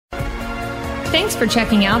Thanks for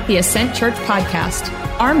checking out the Ascent Church podcast.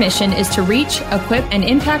 Our mission is to reach, equip, and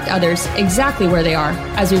impact others exactly where they are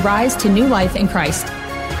as we rise to new life in Christ.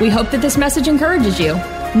 We hope that this message encourages you.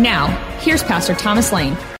 Now, here's Pastor Thomas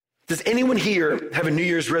Lane. Does anyone here have a New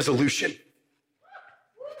Year's resolution?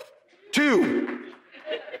 2,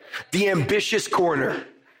 the ambitious corner.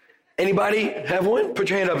 Anybody have one? Put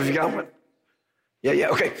your hand up if you got one.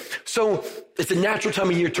 Yeah, okay. So it's a natural time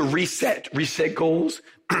of year to reset goals,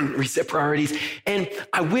 reset priorities. And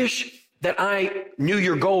I wish that I knew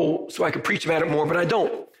your goal so I could preach about it more, but I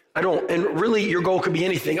don't. And really, your goal could be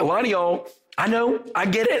anything. A lot of y'all, I know, I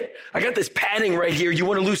get it. I got this padding right here. You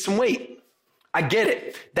want to lose some weight. I get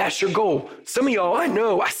it. That's your goal. Some of y'all, I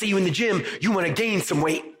know, I see you in the gym. You want to gain some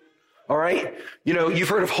weight. All right. You know, you've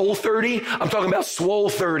heard of Whole 30. I'm talking about Swole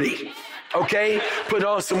 30. Okay. Put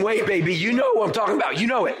on some weight, baby. You know what I'm talking about. You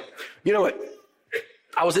know it.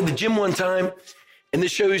 I was at the gym one time, and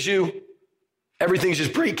this shows you everything's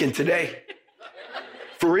just breaking today.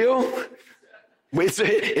 For real? Wait,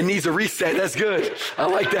 it needs a reset. That's good. I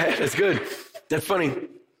like that. That's good. That's funny.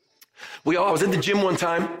 I was at the gym one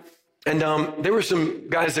time, and there were some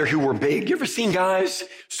guys there who were big. You ever seen guys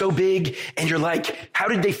so big, and you're like, how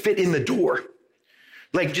did they fit in the door?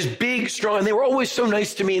 Like just big, strong. And they were always so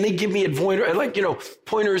nice to me, and they give me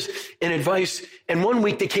pointers and advice. And one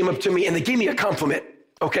week they came up to me and they gave me a compliment,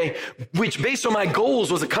 okay? Which based on my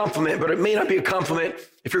goals was a compliment, but it may not be a compliment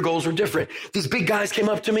if your goals were different. These big guys came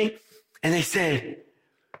up to me and they said,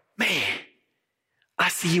 man, I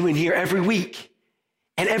see you in here every week.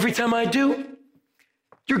 And every time I do,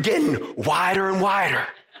 you're getting wider and wider.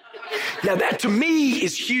 Now that to me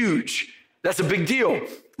is huge. That's a big deal.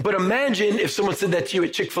 But imagine if someone said that to you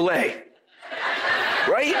at Chick-fil-A,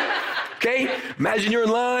 right? Okay. Imagine you're in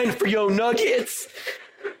line for your nuggets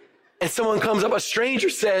and someone comes up, a stranger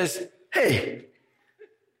says, hey,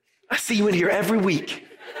 I see you in here every week.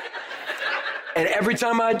 And every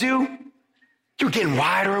time I do, you're getting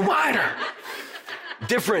wider and wider.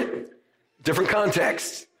 Different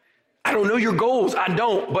context. I don't know your goals. I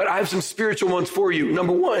don't, but I have some spiritual ones for you.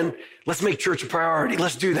 Number 1, let's make church a priority.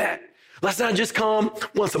 Let's do that. Let's not just come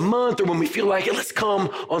once a month or when we feel like it. Let's come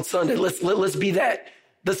on Sunday. Let's be that.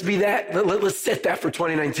 Let's be that. Let's set that for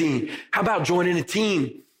 2019. How about joining a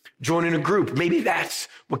team, joining a group? Maybe that's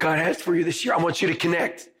what God has for you this year. I want you to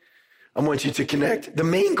connect. The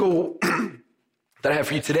main goal that I have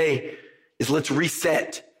for you today is let's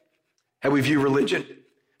reset how we view religion.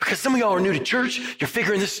 Because some of y'all are new to church. You're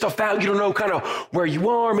figuring this stuff out. You don't know kind of where you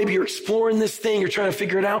are. Maybe you're exploring this thing. You're trying to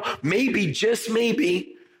figure it out. Maybe, just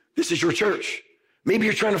maybe, this is your church. Maybe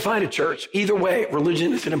you're trying to find a church. Either way,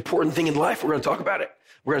 religion is an important thing in life. We're going to talk about it.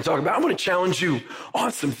 I'm going to challenge you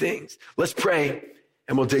on some things. Let's pray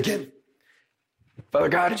and we'll dig in. Father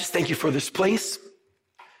God, I just thank you for this place.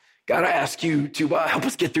 God, I ask you to help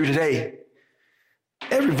us get through today.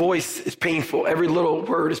 Every voice is painful. Every little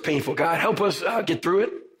word is painful. God, help us get through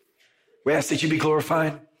it. We ask that you be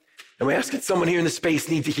glorified. And we ask that someone here in this space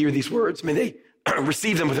needs to hear these words. May they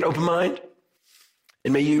receive them with an open mind.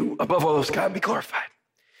 And may you, above all else, God, be glorified.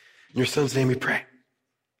 In your son's name we pray.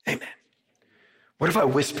 Amen. What if I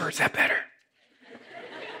whisper? Is that better?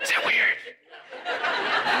 Is that weird?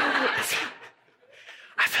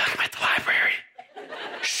 I feel like I'm at the library.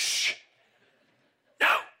 Shh. No.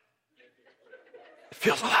 It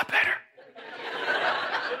feels a lot better.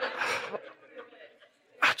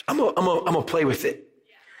 I'm gonna play with it.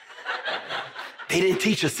 They didn't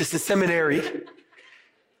teach us this in seminary.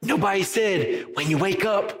 Nobody said, when you wake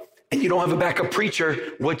up and you don't have a backup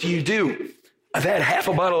preacher, what do? I've had half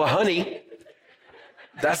a bottle of honey.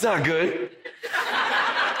 That's not good.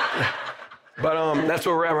 But that's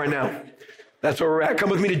where we're at right now. That's where we're at. Come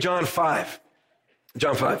with me to John 5.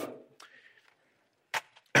 John 5.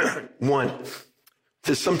 1. It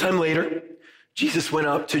says, sometime later, Jesus went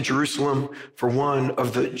up to Jerusalem for one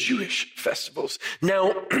of the Jewish festivals.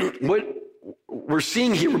 Now, what we're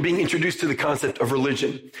seeing here, we're being introduced to the concept of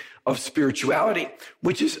religion, of spirituality,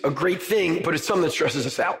 which is a great thing, but it's something that stresses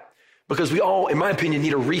us out because we all, in my opinion,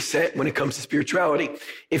 need a reset when it comes to spirituality.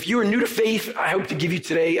 If you are new to faith, I hope to give you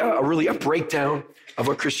today a breakdown of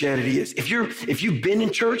what Christianity is. If you've been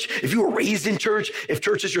in church, if you were raised in church, if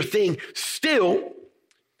church is your thing, still,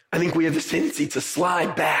 I think we have this tendency to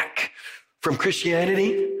slide back from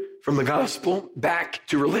Christianity, from the gospel, back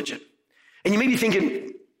to religion. And you may be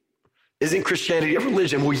thinking, isn't Christianity a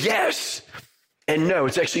religion? Well, yes and no.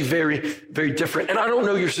 It's actually very, very different. And I don't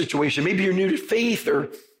know your situation. Maybe you're new to faith or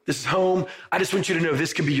this is home. I just want you to know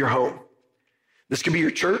this could be your home. This could be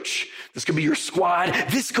your church. This could be your squad.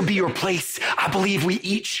 This could be your place. I believe we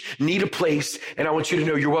each need a place, and I want you to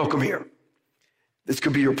know you're welcome here. This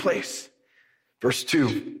could be your place. Verse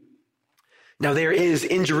 2. Now there is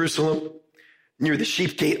in Jerusalem, near the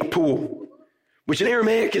sheep gate, a pool, which in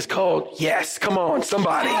Aramaic is called, yes, come on,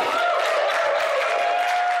 somebody.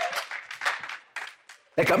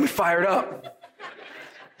 That got me fired up.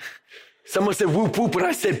 Someone said whoop, whoop, and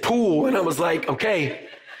I said pool. And I was like, okay,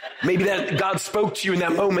 maybe that God spoke to you in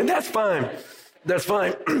that moment. That's fine. That's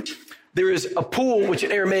fine. There is a pool, which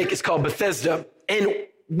in Aramaic is called Bethesda, and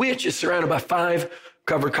which is surrounded by 5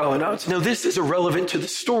 covered colonnades. Now, this is irrelevant to the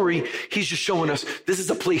story. He's just showing us this is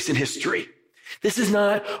a place in history. This is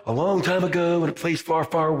not a long time ago in a place far,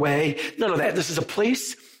 far away. None of that. This is a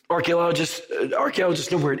place.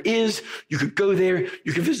 Archaeologists know where it is. You could go there.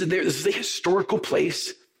 You can visit there. This is a historical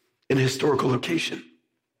place in a historical location.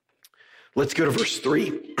 Let's go to verse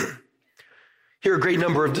 3. Here, a great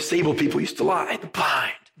number of disabled people used to lie. The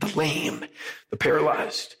blind, the lame, the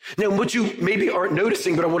paralyzed. Now, what you maybe aren't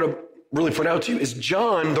noticing, but I want to really point out to you, is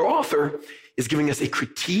John, the author, is giving us a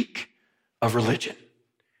critique of religion.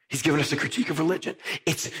 He's given us a critique of religion.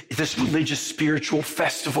 It's this religious, spiritual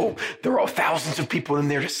festival. There are thousands of people in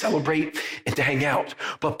there to celebrate and to hang out.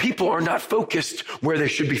 But people are not focused where they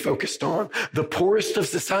should be focused on. The poorest of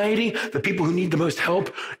society, the people who need the most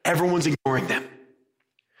help, everyone's ignoring them.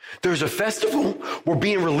 There's a festival. We're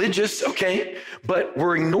being religious, okay, but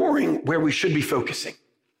we're ignoring where we should be focusing.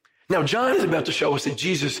 Now, John is about to show us that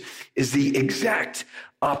Jesus is the exact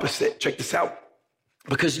opposite. Check this out.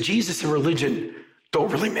 Because Jesus and religion don't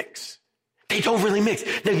really mix. They don't really mix.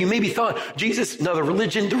 Now, you maybe thought, Jesus, another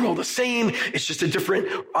religion, they're all the same. It's just a different,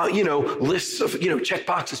 lists of, check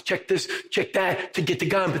boxes, check this, check that to get to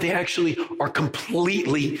God, but they actually are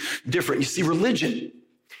completely different. You see, religion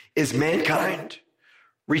is mankind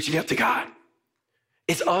reaching out to God.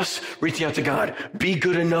 It's us reaching out to God. Be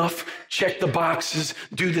good enough, check the boxes,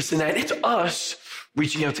 do this and that. It's us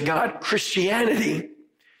reaching out to God. Christianity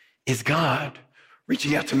is God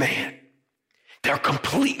reaching out to man. They're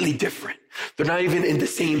completely different. They're not even in the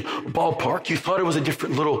same ballpark. You thought it was a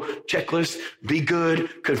different little checklist. Be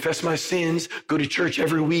good, confess my sins, go to church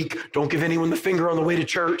every week, don't give anyone the finger on the way to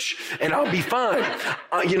church, and I'll be fine.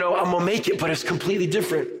 I'm going to make it, but it's completely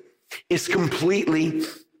different. It's completely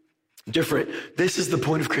different. This is the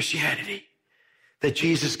point of Christianity, that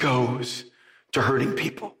Jesus goes to hurting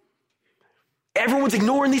people. Everyone's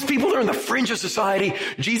ignoring these people. They're on the fringe of society.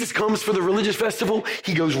 Jesus comes for the religious festival.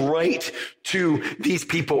 He goes right to these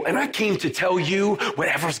people. And I came to tell you,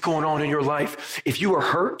 whatever's going on in your life, if you are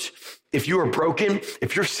hurt, if you are broken,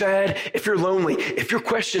 if you're sad, if you're lonely, if you're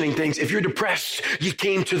questioning things, if you're depressed, you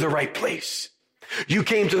came to the right place. You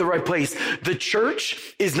came to the right place. The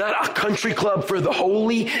church is not a country club for the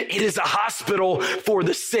holy. It is a hospital for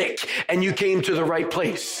the sick. And you came to the right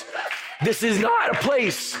place. This is not a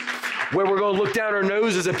place where we're going to look down our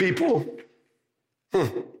noses at people.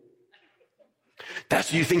 That's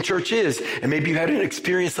what you think church is. And maybe you had an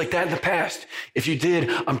experience like that in the past. If you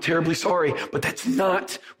did, I'm terribly sorry, but that's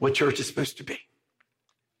not what church is supposed to be.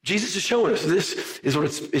 Jesus is showing us this is what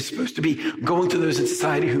it's supposed to be, going to those in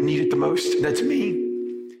society who need it the most. That's me,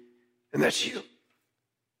 and that's you.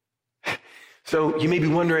 So you may be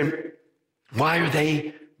wondering, why are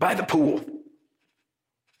they by the pool?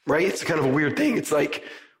 Right? It's kind of a weird thing. It's like,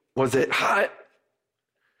 was it hot?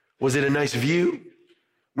 Was it a nice view?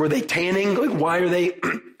 Were they tanning? Like, why are they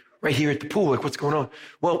right here at the pool? Like, what's going on?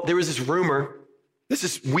 Well, there was this rumor. This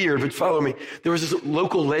is weird, but follow me. There was this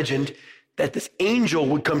local legend that this angel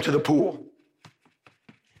would come to the pool.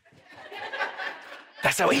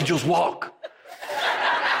 That's how angels walk.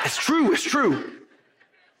 It's true. It's true.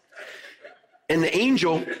 And the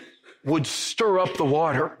angel would stir up the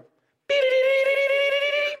water.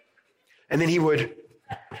 And then he would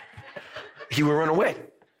run away.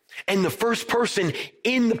 And the first person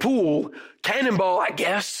in the pool, cannonball, I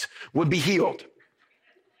guess, would be healed.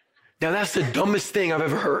 Now, that's the dumbest thing I've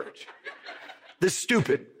ever heard. This is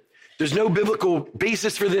stupid. There's no biblical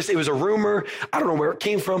basis for this. It was a rumor. I don't know where it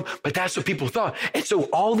came from, but that's what people thought. And so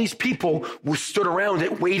all these people were stood around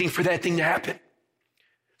it waiting for that thing to happen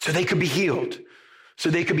so they could be healed, so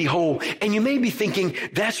they could be whole. And you may be thinking,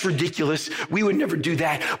 that's ridiculous. We would never do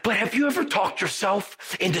that. But have you ever talked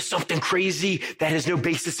yourself into something crazy that has no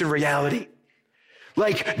basis in reality?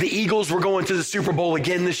 Like the Eagles were going to the Super Bowl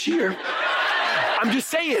again this year. I'm just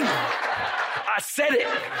saying. I said it.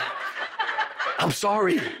 I'm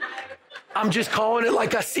sorry. I'm just calling it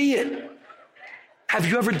like I see it. Have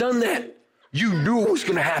you ever done that? You knew it was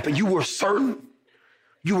going to happen. You were certain.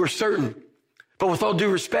 You were certain. But with all due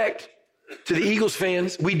respect to the Eagles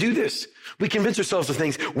fans, we do this. We convince ourselves of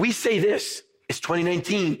things. We say this. It's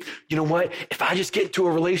 2019. You know what? If I just get into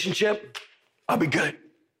a relationship, I'll be good.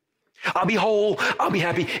 I'll be whole. I'll be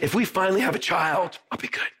happy. If we finally have a child, I'll be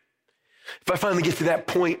good. If I finally get to that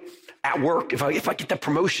point at work, if I get that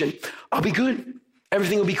promotion, I'll be good.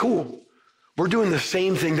 Everything will be cool. We're doing the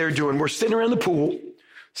same thing they're doing. We're sitting around the pool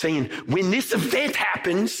saying, when this event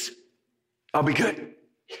happens, I'll be good.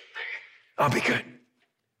 I'll be good.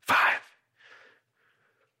 5.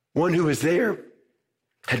 One who was there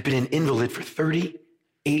had been an invalid for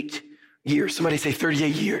 38 years. Somebody say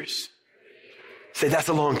 38 years. Say, that's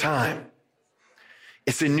a long time.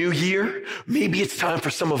 It's a new year. Maybe it's time for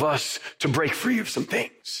some of us to break free of some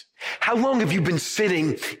things. How long have you been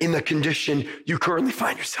sitting in the condition you currently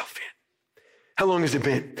find yourself in? How long has it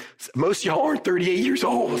been? Most of y'all aren't 38 years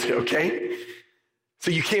old, okay? So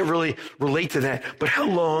you can't really relate to that. But how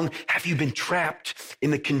long have you been trapped in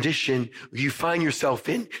the condition you find yourself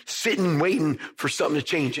in, sitting, waiting for something to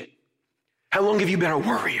change it? How long have you been a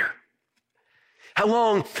worrier? How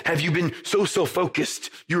long have you been so self-focused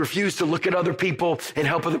you refuse to look at other people and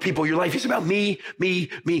help other people? Your life is about me, me,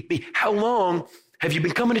 me, me. How long have you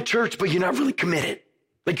been coming to church, but you're not really committed?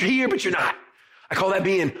 Like you're here, but you're not. I call that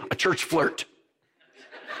being a church flirt.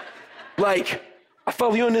 Like, I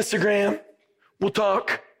follow you on Instagram. We'll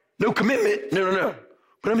talk. No commitment. No.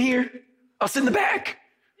 But I'm here. I'll sit in the back.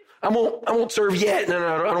 I won't serve yet. No.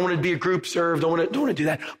 I don't want to be a group serve. Don't want to do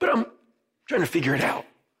that. But I'm trying to figure it out.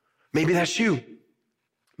 Maybe that's you.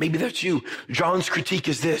 Maybe that's you. John's critique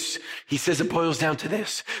is this. He says it boils down to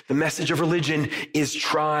this. The message of religion is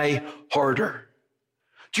try harder.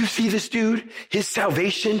 Do you see this dude? His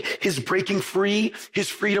salvation, his breaking free, his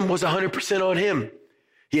freedom was 100% on him.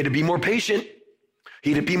 He had to be more patient.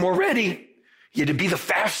 He had to be more ready. He had to be the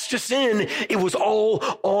fastest in. It was all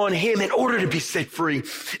on him in order to be set free,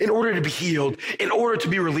 in order to be healed, in order to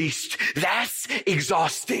be released. That's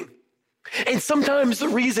exhausting. And sometimes the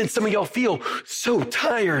reason some of y'all feel so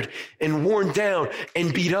tired and worn down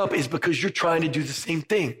and beat up is because you're trying to do the same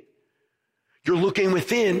thing. You're looking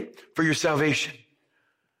within for your salvation.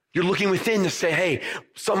 You're looking within to say, hey,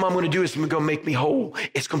 something I'm going to do is going to make me whole.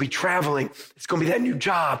 It's going to be traveling. It's going to be that new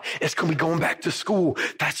job. It's going to be going back to school.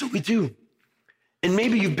 That's what we do. And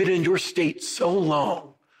maybe you've been in your state so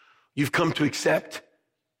long, you've come to accept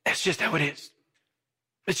that's just how it is.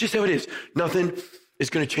 It's just how it is. Nothing is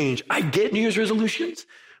going to change. I get New Year's resolutions,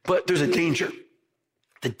 but there's a danger.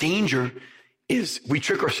 The danger is we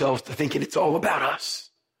trick ourselves to thinking it's all about us.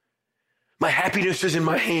 My happiness is in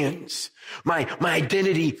my hands. My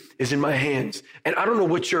identity is in my hands. And I don't know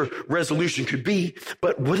what your resolution could be,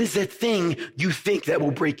 but what is that thing you think that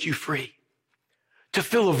will break you free? To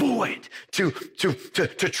fill a void, to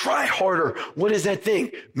try harder. What is that thing?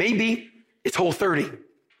 Maybe it's Whole30.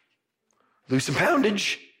 Lose some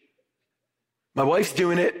poundage. My wife's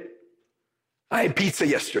doing it. I had pizza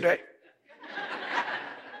yesterday.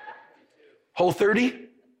 Whole30,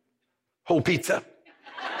 whole pizza.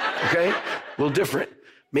 Okay? A little different.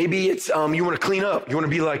 Maybe it's you want to clean up. You want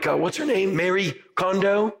to be like, what's her name? Marie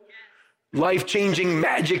Kondo? Life-changing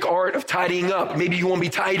magic art of tidying up. Maybe you want to be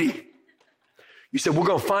tidy. You said, we're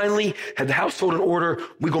going to finally have the household in order.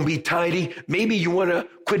 We're going to be tidy. Maybe you want to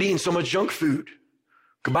quit eating so much junk food.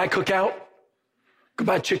 Goodbye Cookout.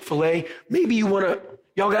 Goodbye Chick-fil-A. Maybe you want to,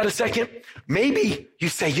 y'all got a second? Maybe you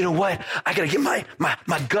say, you know what? I got to get my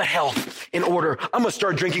gut health in order. I'm going to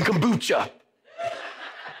start drinking kombucha.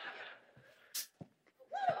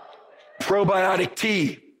 Probiotic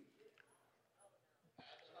tea.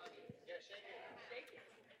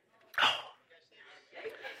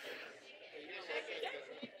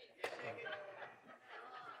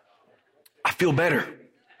 I feel better.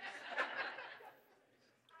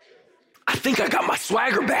 I think I got my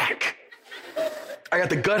swagger back. I got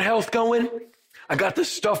the gut health going. I got the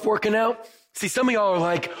stuff working out. See, some of y'all are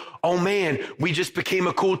like, oh man, we just became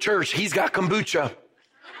a cool church. He's got kombucha.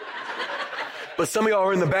 But some of y'all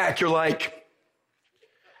are in the back. You're like,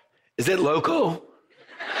 is it local?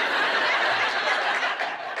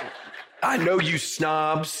 I know you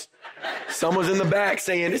snobs. Someone's in the back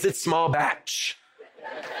saying, is it small batch?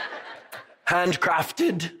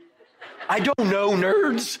 Handcrafted? I don't know,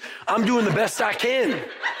 nerds. I'm doing the best I can.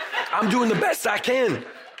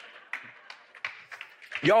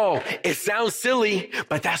 Y'all, it sounds silly,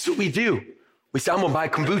 but that's what we do. We say, I'm going to buy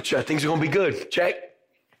kombucha. Things are going to be good. Check.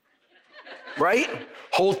 Right?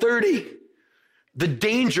 Whole30. The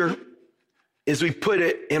danger is we put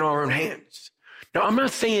it in our own hands. Now, I'm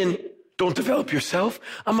not saying don't develop yourself.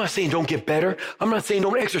 I'm not saying don't get better. I'm not saying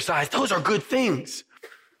don't exercise. Those are good things.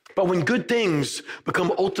 But when good things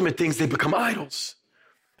become ultimate things, they become idols.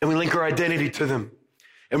 And we link our identity to them.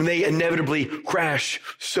 And when they inevitably crash,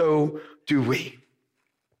 so do we.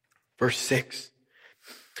 Verse 6.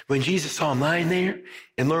 When Jesus saw him lying there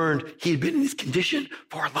and learned he had been in this condition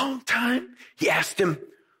for a long time, he asked him,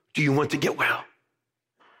 do you want to get well?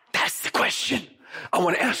 That's the question I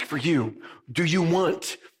want to ask for you. Do you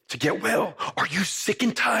want to get well? Are you sick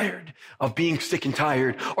and tired of being sick and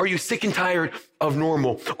tired? Are you sick and tired of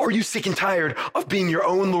normal? Are you sick and tired of being your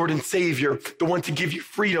own Lord and Savior, the one to give you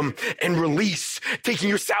freedom and release, taking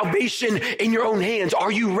your salvation in your own hands?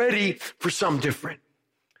 Are you ready for something different?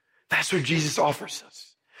 That's what Jesus offers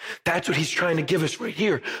us. That's what he's trying to give us right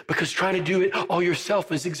here, because trying to do it all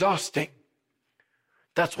yourself is exhausting.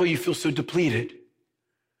 That's why you feel so depleted.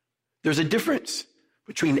 There's a difference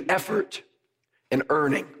between effort and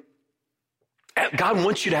earning. God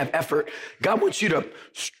wants you to have effort. God wants you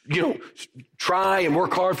to, try and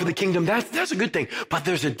work hard for the kingdom. That's a good thing. But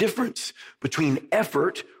there's a difference between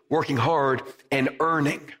effort, working hard, and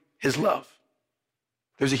earning his love.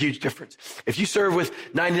 There's a huge difference. If you serve with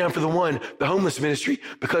 99 for the One, the homeless ministry,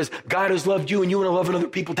 because God has loved you and you want to love other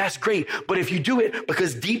people, that's great. But if you do it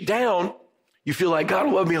because deep down, you feel like God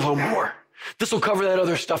will love me a little more. This will cover that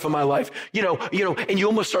other stuff in my life. And you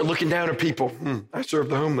almost start looking down at people. I serve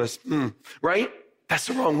the homeless. Right? That's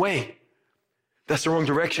the wrong way. That's the wrong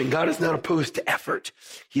direction. God is not opposed to effort.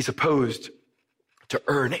 He's opposed to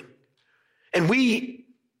earning. And we,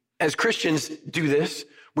 as Christians, do this.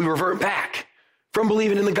 We revert back from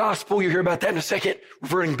believing in the gospel. You'll hear about that in a second.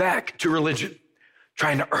 Reverting back to religion,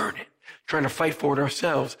 trying to earn it, trying to fight for it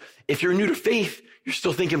ourselves. If you're new to faith, you're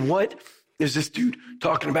still thinking, what is this dude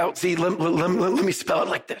talking about? See, let me spell it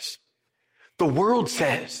like this. The world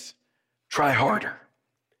says, try harder.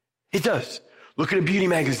 It does. Look at a beauty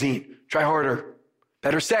magazine. Try harder.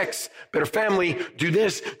 Better sex, better family. Do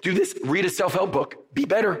this. Read a self-help book. Be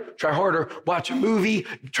better. Try harder. Watch a movie.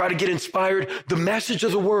 Try to get inspired. The message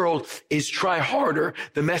of the world is try harder.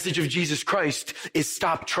 The message of Jesus Christ is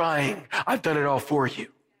stop trying. I've done it all for you.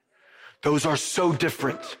 Those are so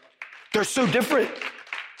different. They're so different.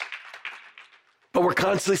 But we're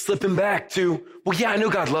constantly slipping back to, well, yeah, I know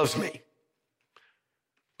God loves me.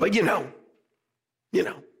 But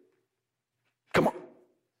come on.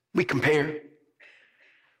 We compare.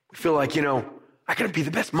 We feel like, I got to be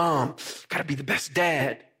the best mom. Got to be the best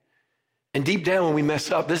dad. And deep down when we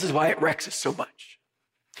mess up, this is why it wrecks us so much.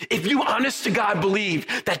 If you honest to God believe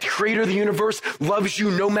that the creator of the universe loves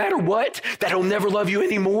you no matter what, that he'll never love you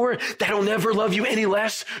anymore, that he'll never love you any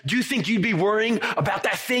less, do you think you'd be worrying about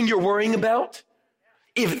that thing you're worrying about?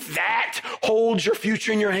 If that holds your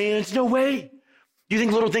future in your hands, no way. You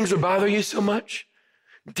think little things would bother you so much?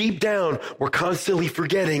 Deep down, we're constantly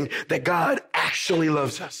forgetting that God actually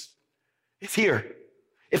loves us. It's here.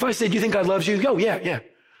 If I said, you think God loves you? Oh, yeah.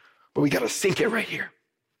 But we got to sink it right here.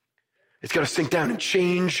 It's got to sink down and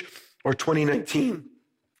change our 2019.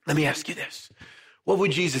 Let me ask you this. What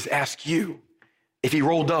would Jesus ask you if he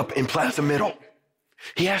rolled up in Plaza Middle?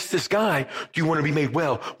 He asked this guy, do you want to be made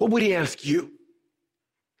well? What would he ask you?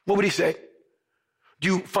 What would he say? Do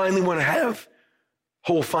you finally want to have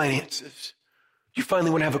whole finances? Do you finally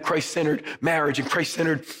want to have a Christ-centered marriage and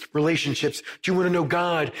Christ-centered relationships? Do you want to know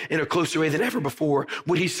God in a closer way than ever before?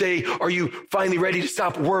 Would he say, are you finally ready to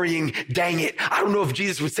stop worrying? Dang it. I don't know if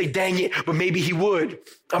Jesus would say dang it, but maybe he would.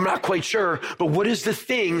 I'm not quite sure. But what is the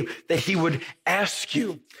thing that he would ask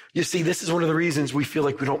you? You see, this is one of the reasons we feel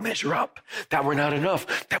like we don't measure up, that we're not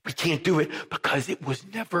enough, that we can't do it, because it was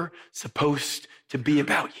never supposed to be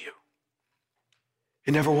about you.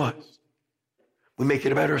 It never was. We make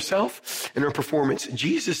it about ourselves and our performance.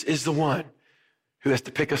 Jesus is the one who has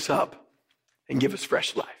to pick us up and give us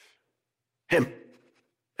fresh life. Him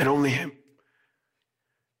and only him.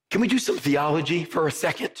 Can we do some theology for a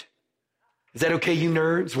second? Is that okay, you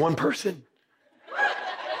nerds? One person?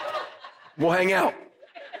 We'll hang out.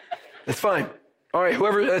 That's fine. All right,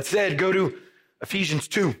 whoever that said, go to Ephesians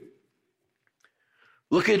 2.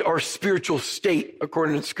 Look at our spiritual state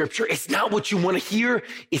according to Scripture. It's not what you want to hear.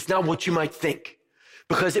 It's not what you might think.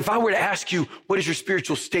 Because if I were to ask you, what is your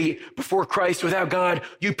spiritual state before Christ, without God,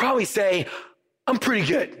 you'd probably say, I'm pretty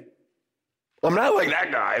good. I'm not like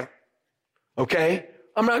that guy. Okay?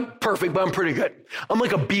 I'm not perfect, but I'm pretty good. I'm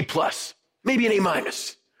like a B+, maybe an A-.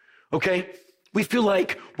 Okay? We feel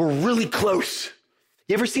like we're really close.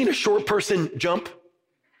 You ever seen a short person jump?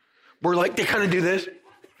 We're like, they kind of do this.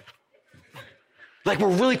 Like we're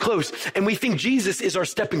really close. And we think Jesus is our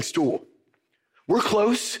stepping stool. We're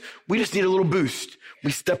close. We just need a little boost.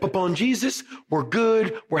 We step up on Jesus. We're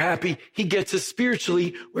good. We're happy. He gets us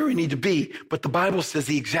spiritually where we need to be. But the Bible says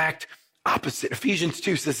the exact opposite. Ephesians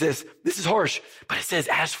 2 says this. This is harsh, but it says,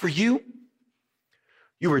 as for you,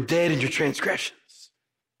 you were dead in your transgressions.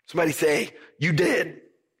 Somebody say, you dead.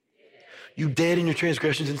 You dead in your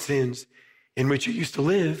transgressions and sins in which you used to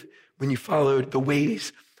live when you followed the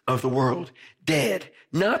ways of the world. Dead,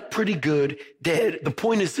 not pretty good, dead. The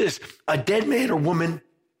point is this: a dead man or woman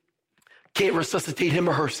can't resuscitate him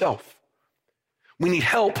or herself. We need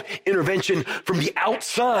help, intervention from the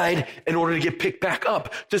outside in order to get picked back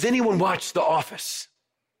up. Does anyone watch The Office?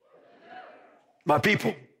 My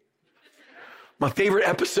people. My favorite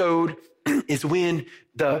episode is when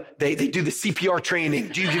they do the CPR training.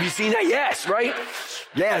 Have you seen that? Yes, right?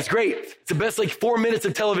 Yeah, it's great. It's the best 4 minutes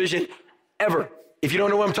of television ever. If you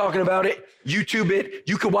don't know what I'm talking about, YouTube it.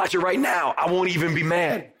 You can watch it right now. I won't even be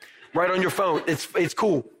mad. Right on your phone. It's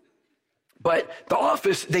cool. But The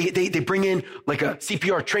Office, they bring in a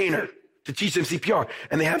CPR trainer to teach them CPR,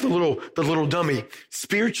 and they have the little dummy.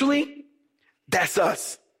 Spiritually, that's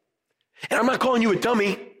us. And I'm not calling you a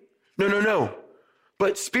dummy. No.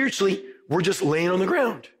 But spiritually, we're just laying on the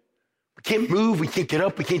ground. We can't move. We can't get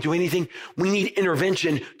up. We can't do anything. We need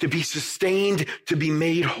intervention to be sustained, to be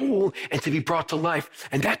made whole, and to be brought to life.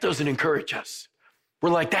 And that doesn't encourage us. We're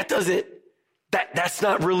like, that's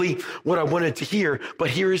not really what I wanted to hear. But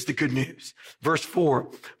here is the good news. Verse 4,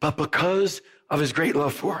 but because of his great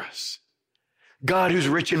love for us, God, who's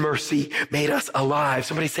rich in mercy, made us alive.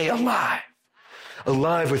 Somebody say alive.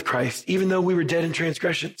 Alive with Christ, even though we were dead in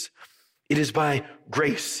transgressions. It is by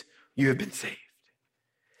grace you have been saved.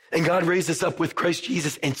 And God raised us up with Christ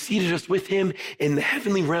Jesus and seated us with him in the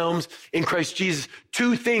heavenly realms in Christ Jesus.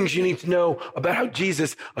 2 things you need to know about how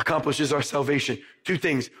Jesus accomplishes our salvation. 2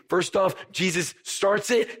 things. First off, Jesus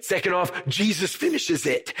starts it. Second off, Jesus finishes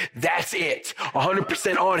it. That's it.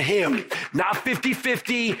 100% on him. Not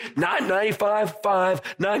 50-50, not 95-5,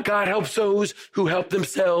 not God helps those who help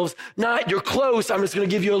themselves, not you're close, I'm just going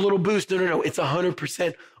to give you a little boost. No. It's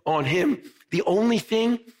 100% on him. The only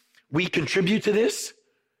thing we contribute to this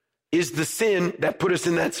is the sin that put us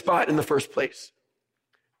in that spot in the first place.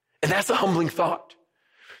 And that's a humbling thought.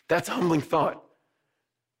 It's a humbling thought.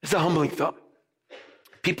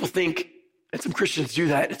 People think, and some Christians do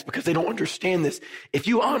that, it's because they don't understand this. If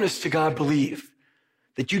you honest to God believe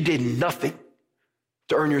that you did nothing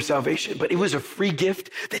to earn your salvation, but it was a free gift,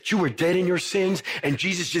 that you were dead in your sins and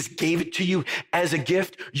Jesus just gave it to you as a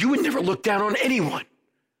gift, you would never look down on anyone.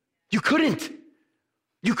 You couldn't.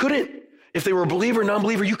 If they were a believer,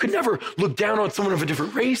 non-believer, you could never look down on someone of a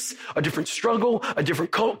different race, a different struggle, a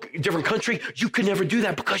different country. You could never do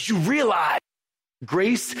that because you realize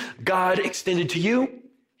grace God extended to you,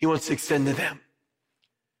 he wants to extend to them.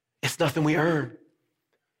 It's nothing we earn.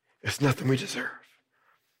 It's nothing we deserve.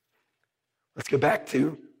 Let's go back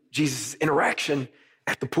to Jesus' interaction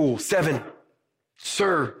at the pool. 7,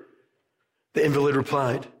 sir, the invalid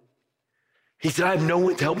replied. He said, I have no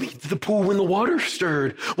one to help me to the pool when the water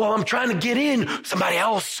stirred. While I'm trying to get in, somebody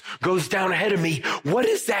else goes down ahead of me. What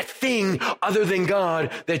is that thing other than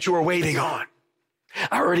God that you are waiting on?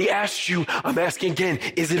 I already asked you. I'm asking again.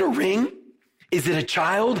 Is it a ring? Is it a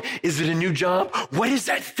child? Is it a new job? What is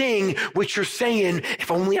that thing which you're saying,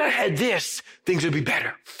 if only I had this, things would be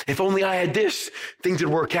better. If only I had this, things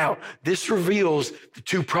would work out. This reveals the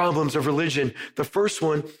 2 problems of religion. The first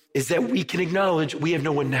one is that we can acknowledge we have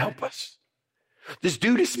no one to help us. This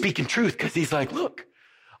dude is speaking truth because he's like, look,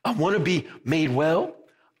 I want to be made well.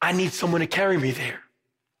 I need someone to carry me there.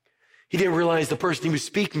 He didn't realize the person he was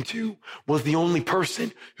speaking to was the only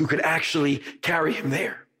person who could actually carry him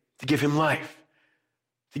there, to give him life,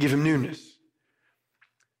 to give him newness,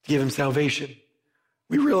 to give him salvation.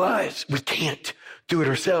 We realize we can't do it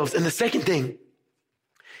ourselves. And the second thing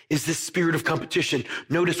is this spirit of competition.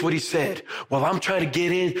 Notice what he said. While I'm trying to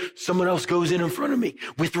get in, someone else goes in front of me.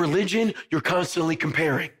 With religion, you're constantly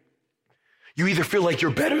comparing. You either feel like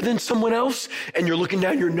you're better than someone else and you're looking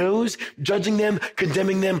down your nose, judging them,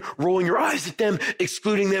 condemning them, rolling your eyes at them,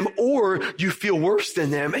 excluding them, or you feel worse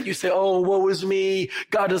than them and you say, oh, woe is me.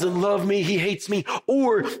 God doesn't love me. He hates me.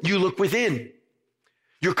 Or you look within.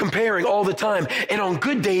 You're comparing all the time. And on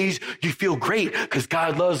good days, you feel great because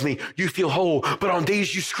God loves me. You feel whole. But on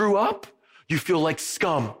days you screw up, you feel like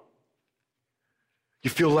scum.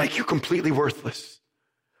 You feel like you're completely worthless.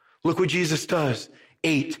 Look what Jesus does.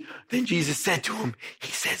 8. Then Jesus said to him,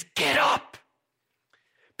 he says, get up,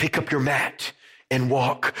 pick up your mat and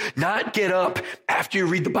walk. Not get up after you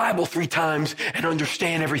read the Bible 3 times and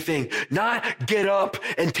understand everything. Not get up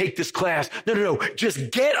and take this class. No.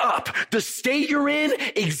 Just get up. The state you're in,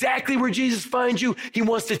 exactly where Jesus finds you, he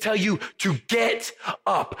wants to tell you to get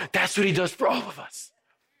up. That's what he does for all of us.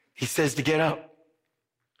 He says to get up.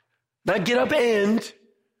 Not get up and,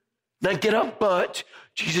 not get up but.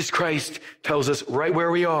 Jesus Christ tells us right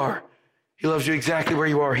where we are. He loves you exactly where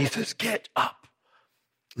you are. He says, get up.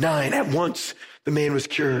 9, at once the man was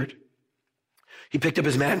cured. He picked up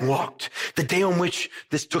his mat and walked. The day on which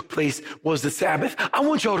this took place was the Sabbath. I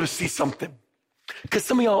want y'all to see something. Because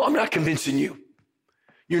some of y'all, I'm not convincing you.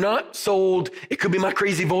 You're not sold. It could be my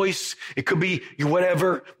crazy voice. It could be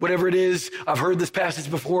whatever it is. I've heard this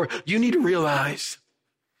passage before. You need to realize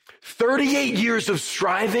 38 years of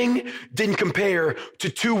striving didn't compare to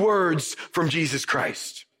 2 words from Jesus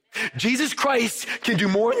Christ. Jesus Christ can do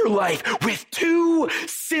more in your life with 2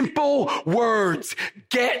 simple words,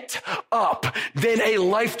 get up, than a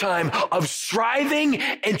lifetime of striving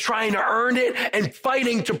and trying to earn it and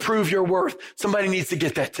fighting to prove your worth. Somebody needs to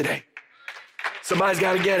get that today. Somebody's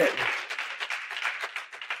got to get it.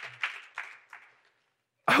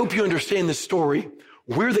 I hope you understand this story.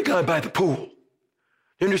 We're the guy by the pool.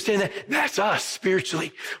 You understand that? That's us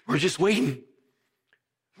spiritually. We're just waiting.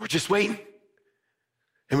 We're just waiting.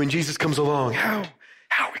 And when Jesus comes along, how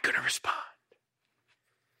are we going to respond?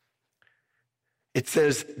 It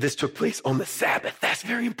says this took place on the Sabbath. That's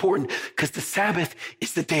very important because the Sabbath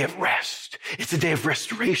is the day of rest. It's a day of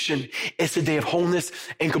restoration. It's a day of wholeness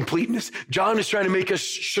and completeness. John is trying to make us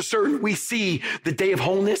certain we see the day of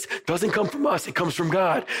wholeness doesn't come from us. It comes from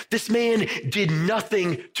God. This man did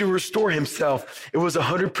nothing to restore himself. It was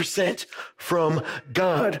 100% from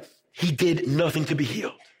God. He did nothing to be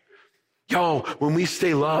healed. Y'all, when we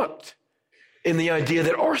stay locked in the idea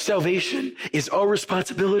that our salvation is our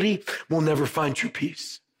responsibility, we'll never find true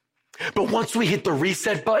peace. But once we hit the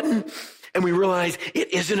reset button and we realize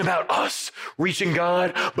it isn't about us reaching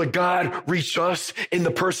God, but God reached us in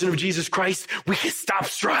the person of Jesus Christ, we can stop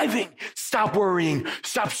striving, stop worrying,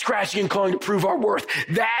 stop scratching and clawing to prove our worth.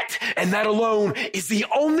 That and that alone is the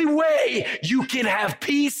only way you can have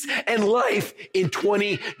peace and life in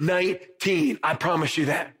 2019. I promise you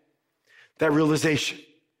that. That realization.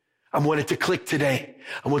 I want it to click today.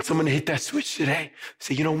 I want someone to hit that switch today.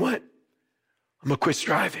 Say, you know what? I'm going to quit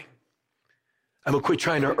striving. I'm going to quit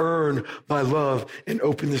trying to earn my love and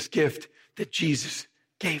open this gift that Jesus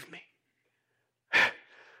gave me.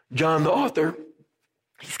 John, the author,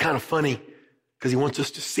 he's kind of funny because he wants us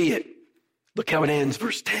to see it. Look how it ends,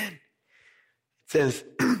 verse 10. It says,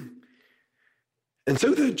 and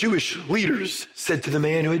so the Jewish leaders said to the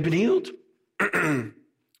man who had been healed,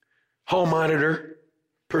 hall monitor,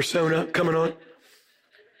 persona coming on.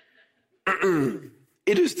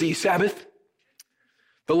 It is the Sabbath.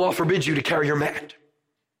 The law forbids you to carry your mat.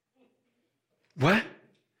 What?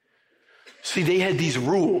 See, they had these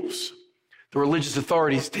rules. The religious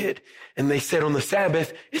authorities did. And they said on the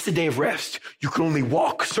Sabbath, it's a day of rest. You can only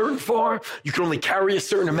walk certain far. You can only carry a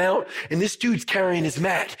certain amount. And this dude's carrying his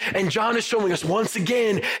mat. And John is showing us once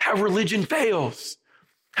again how religion fails,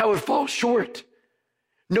 how it falls short.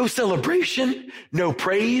 No celebration, no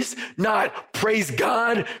praise, not praise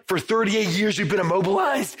God for 38 years you've been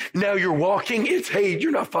immobilized. Now you're walking. It's, hey,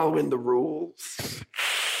 you're not following the rules.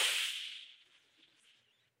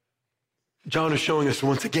 John is showing us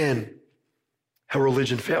once again how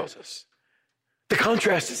religion fails us. The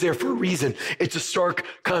contrast is there for a reason. It's a stark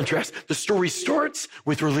contrast. The story starts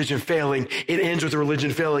with religion failing. It ends with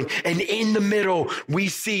religion failing. And in the middle, we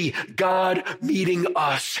see God meeting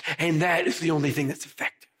us. And that is the only thing that's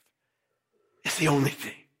effective. It's the only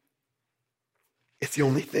thing. It's the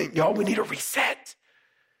only thing. Y'all, we need a reset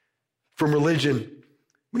from religion.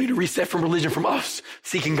 We need a reset from religion, from us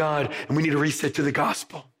seeking God. And we need a reset to the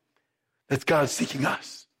gospel. That's God seeking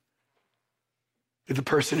us through the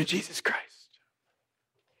person of Jesus Christ.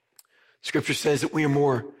 Scripture says that we are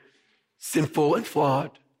more sinful and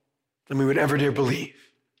flawed than we would ever dare believe.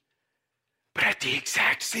 But at the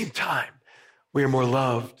exact same time, we are more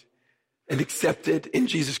loved and accepted in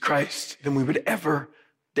Jesus Christ than we would ever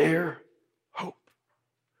dare hope.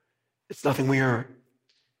 It's nothing we earn.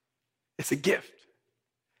 It's a gift.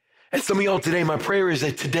 And some of y'all today, my prayer is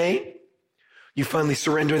that today you finally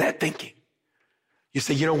surrender that thinking. You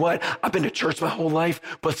say, you know what? I've been to church my whole life,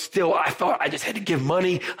 but still I thought I just had to give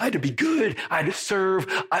money. I had to be good. I had to serve.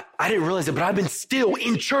 I didn't realize it, but I've been still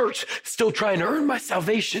in church, still trying to earn my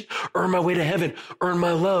salvation, earn my way to heaven, earn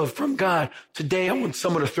my love from God. Today, I want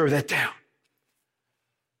someone to throw that down.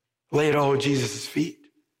 Lay it all at Jesus' feet.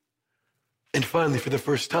 And finally, for the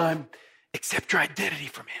first time, accept your identity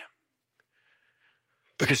from him.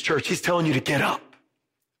 Because church, he's telling you to get up.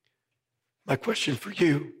 My question for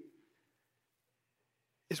you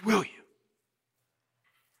is, will you?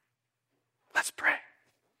 Let's pray.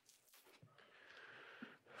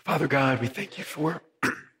 Father God, we thank you for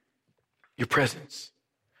your presence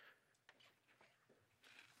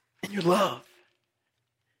and your love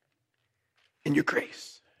and your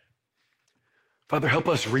grace. Father, help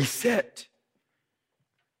us reset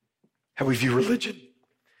how we view religion.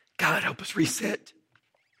 God, help us reset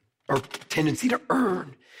our tendency to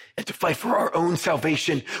earn and to fight for our own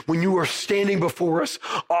salvation, when you are standing before us,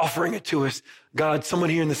 offering it to us, God, someone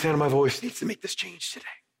here in the sound of my voice needs to make this change today.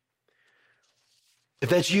 If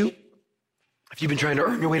that's you, if you've been trying to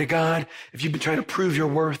earn your way to God, if you've been trying to prove your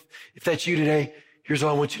worth, if that's you today, here's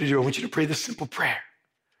all I want you to do. I want you to pray this simple prayer.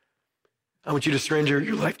 I want you to surrender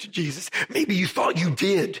your life to Jesus. Maybe you thought you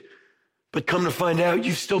did, but come to find out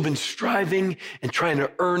you've still been striving and trying to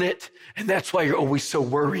earn it. And that's why you're always so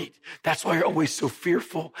worried. That's why you're always so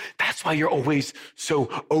fearful. That's why you're always so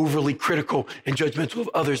overly critical and judgmental of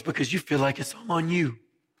others, because you feel like it's all on you.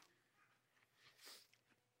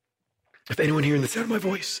 If anyone here in the sound of my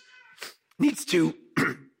voice needs to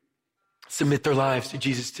submit their lives to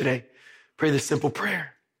Jesus today, pray this simple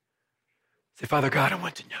prayer. Say, Father God, I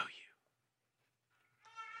want to know you.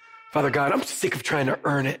 Father God, I'm sick of trying to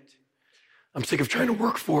earn it. I'm sick of trying to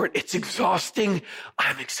work for it. It's exhausting.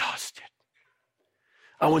 I'm exhausted.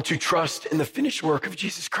 I want to trust in the finished work of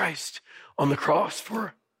Jesus Christ on the cross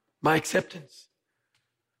for my acceptance,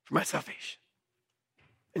 for my salvation.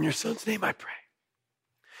 In your Son's name I pray.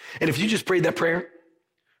 And if you just prayed that prayer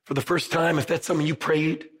for the first time, if that's something you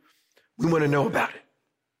prayed, we want to know about it.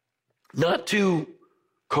 Not to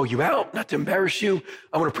call you out, not to embarrass you.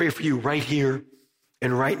 I want to pray for you right here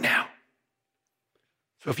and right now.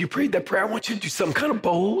 So if you prayed that prayer, I want you to do something kind of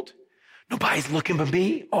bold. Nobody's looking but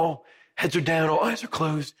me. All heads are down, all eyes are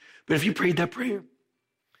closed. But if you prayed that prayer,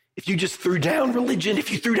 if you just threw down religion,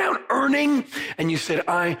 if you threw down earning, and you said,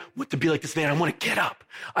 I want to be like this man, I want to get up.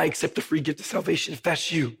 I accept the free gift of salvation. If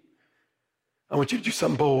that's you, I want you to do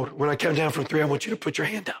something bold. When I count down from 3, I want you to put your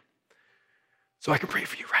hand up so I can pray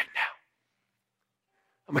for you right now.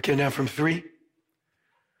 I'm going to count down from 3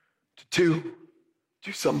 to 2.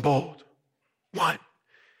 Do something bold. 1.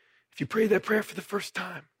 If you prayed that prayer for the first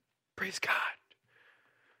time, praise God.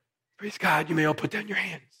 Praise God. You may all put down your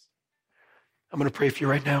hands. I'm going to pray for you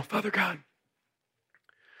right now. Father God,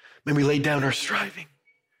 may we lay down our striving.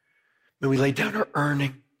 May we lay down our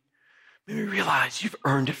earning. May we realize you've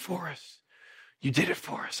earned it for us. You did it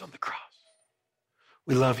for us on the cross.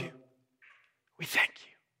 We love you. We thank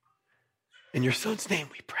you. In your Son's name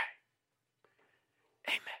we pray.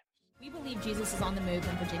 Amen. We believe Jesus is on the move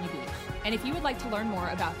in Virginia Beach. And if you would like to learn more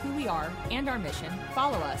about who we are and our mission,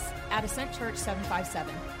 follow us at Ascent Church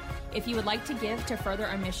 757. If you would like to give to further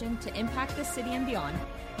our mission to impact this city and beyond,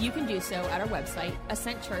 you can do so at our website,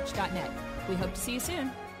 ascentchurch.net. We hope to see you soon.